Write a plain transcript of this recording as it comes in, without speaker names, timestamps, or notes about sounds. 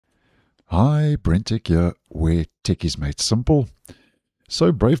Hi, BrenTech here, where tech is made simple.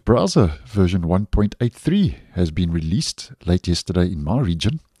 So Brave Browser version 1.83 has been released late yesterday in my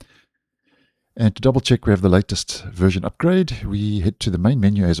region. And to double check we have the latest version upgrade, we head to the main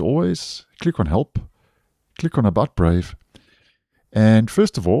menu as always, click on Help, click on About Brave. And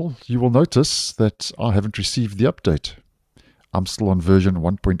first of all, you will notice that I haven't received the update. I'm still on version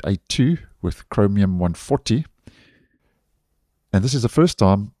 1.82 with Chromium 140. And this is the first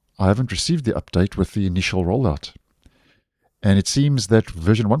time I haven't received the update with the initial rollout. And it seems that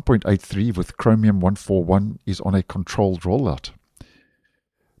version 1.83 with Chromium 141 is on a controlled rollout.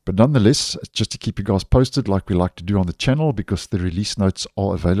 But nonetheless, just to keep you guys posted like we like to do on the channel, because the release notes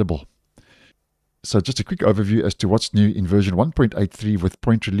are available. So just a quick overview as to what's new in version 1.83 with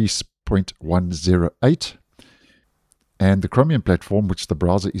point release 0.108. And the Chromium platform, which the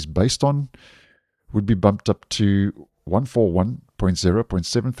browser is based on, would be bumped up to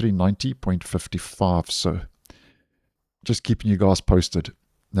 141.0.7390.55. So just keeping you guys posted.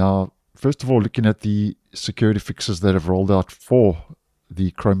 Now, first of all, looking at the security fixes that have rolled out for the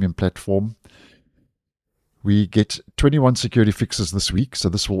Chromium platform, we get 21 security fixes this week. So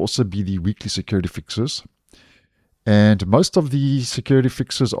this will also be the weekly security fixes. And most of the security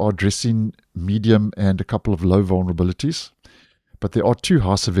fixes are addressing medium and a couple of low vulnerabilities. But there are two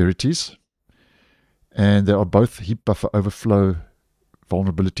high severities. And they are both heap buffer overflow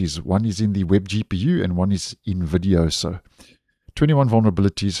vulnerabilities. One is in the web GPU and one is in video. So 21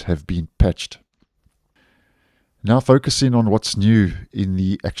 vulnerabilities have been patched. Now focusing on what's new in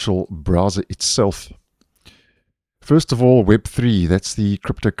the actual browser itself. First of all, Web3, that's the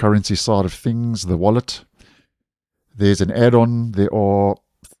cryptocurrency side of things, the wallet. There's an add-on. There are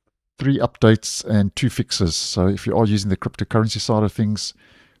 3 updates and 2 fixes. So if you are using the cryptocurrency side of things,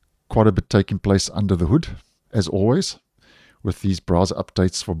 quite a bit taking place under the hood, as always, with these browser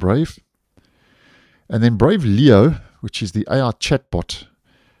updates for Brave. And then Brave Leo, which is the AI chatbot.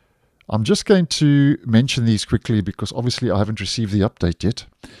 I'm just going to mention these quickly because obviously I haven't received the update yet.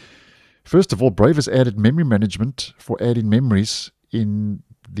 First of all, Brave has added memory management for adding memories in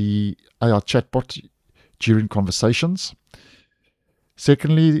the AI chatbot during conversations.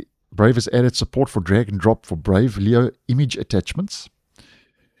 Secondly, Brave has added support for drag and drop for Brave Leo image attachments.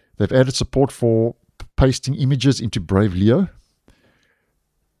 They've added support for pasting images into Brave Leo.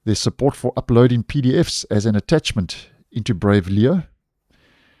 There's support for uploading PDFs as an attachment into Brave Leo.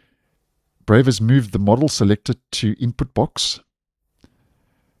 Brave has moved the model selector to input box.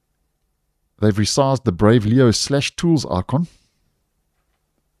 They've resized the Brave Leo /tools icon,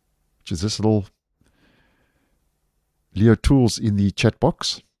 which is this little Leo tools in the chat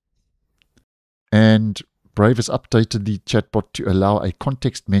box. And Brave has updated the chatbot to allow a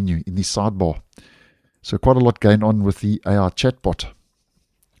context menu in the sidebar. So quite a lot going on with the AI chatbot.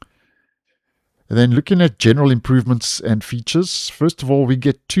 And then looking at general improvements and features, first of all, we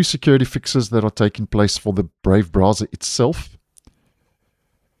get 2 security fixes that are taking place for the Brave browser itself.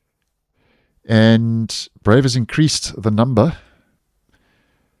 And Brave has increased the number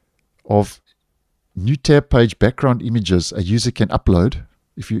of new tab page background images a user can upload,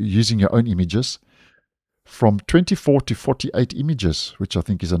 if you're using your own images, from 24 to 48 images, which I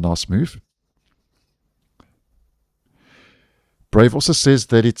think is a nice move. Brave also says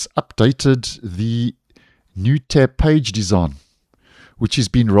that it's updated the new tab page design, which has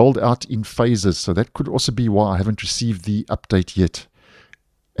been rolled out in phases. So that could also be why I haven't received the update yet.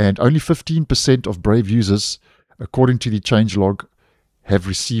 And only 15% of Brave users, according to the changelog, have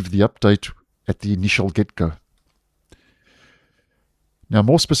received the update at the initial get-go. Now,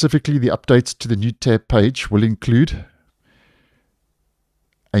 more specifically, the updates to the new tab page will include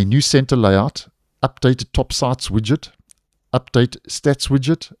a new center layout, updated top sites widget, update stats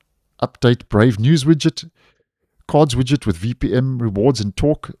widget, update Brave News widget, cards widget with VPM rewards and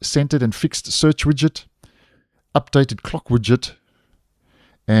talk, centered and fixed search widget, updated clock widget,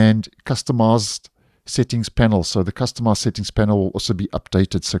 and customized settings panel. So the customized settings panel will also be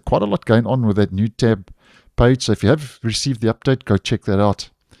updated. So quite a lot going on with that new tab page. So if you have received the update, go check that out.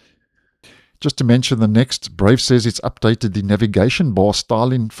 Just to mention the next, Brave says it's updated the navigation bar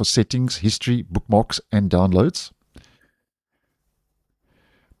styling for settings, history, bookmarks, and downloads.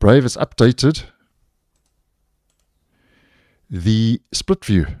 Brave has updated the split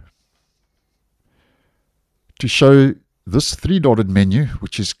view to show this 3-dotted menu,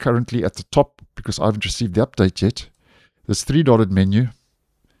 which is currently at the top because I haven't received the update yet. This 3-dotted menu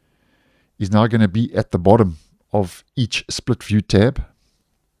is now going to be at the bottom of each split view tab.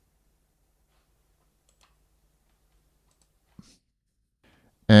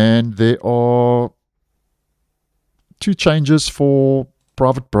 And there are 2 changes for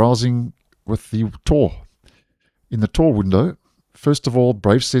private browsing with the Tor. In the Tor window, first of all,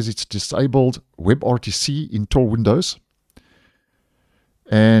 Brave says it's disabled WebRTC in Tor windows.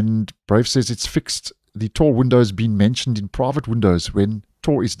 And Brave says it's fixed the Tor windows being mentioned in private windows when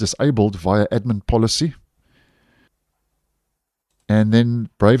Tor is disabled via admin policy. And then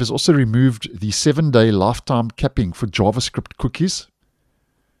Brave has also removed the 7-day lifetime capping for JavaScript cookies.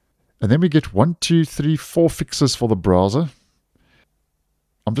 And then we get 1, 2, 3, 4 fixes for the browser.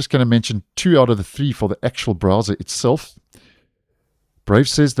 I'm just going to mention 2 out of the 3 for the actual browser itself. Brave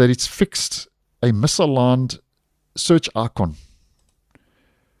says that it's fixed a misaligned search icon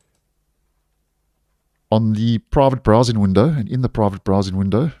on the private browsing window and in the private browsing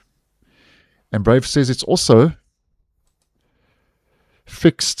window. And Brave says it's also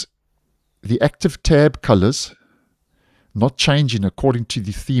fixed the active tab colors not changing according to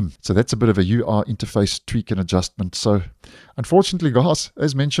the theme. So that's a bit of a UI interface tweak and adjustment. So unfortunately, guys,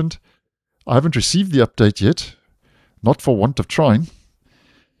 as mentioned, I haven't received the update yet, not for want of trying,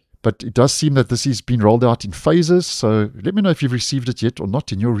 but it does seem that this has been rolled out in phases. So let me know if you've received it yet or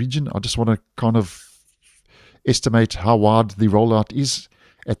not in your region. I just want to kind of estimate how wide the rollout is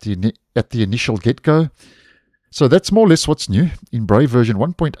at the initial get-go. So that's more or less what's new in Brave version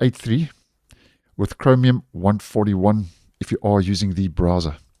 1.83 with Chromium 141 if you are using the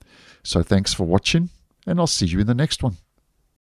browser. So thanks for watching, and I'll see you in the next one.